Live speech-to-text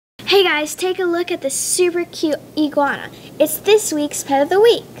Hey guys, take a look at this super cute iguana. It's this week's pet of the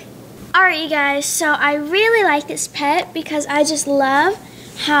week. Alright you guys, so I really like this pet because I just love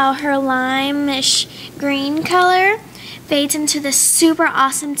how her lime-ish green color fades into this super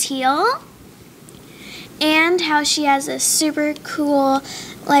awesome teal. And how she has a super cool,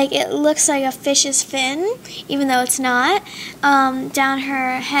 like it looks like a fish's fin, even though it's not, down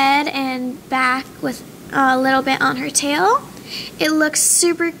her head and back with a little bit on her tail. It looks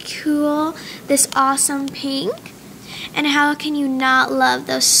super cool, this awesome pink. And how can you not love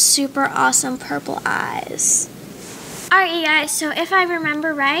those super awesome purple eyes? Alright you guys, so if I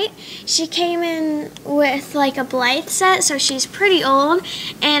remember right, she came in with like a Blythe set, so she's pretty old.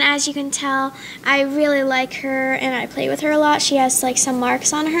 And as you can tell, I really like her and I play with her a lot. She has like some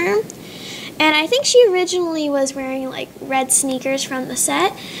marks on her. And I think she originally was wearing like red sneakers from the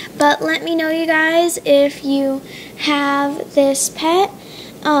set. But let me know you guys if you have this pet.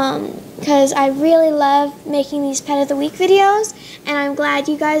 Because I really love making these Pet of the Week videos. And I'm glad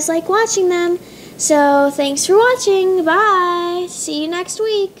you guys like watching them. So thanks for watching. Bye. See you next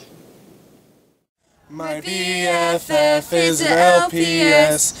week. My BFF is an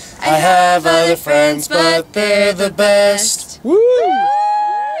LPS. I have other friends, but they're the best. Woo!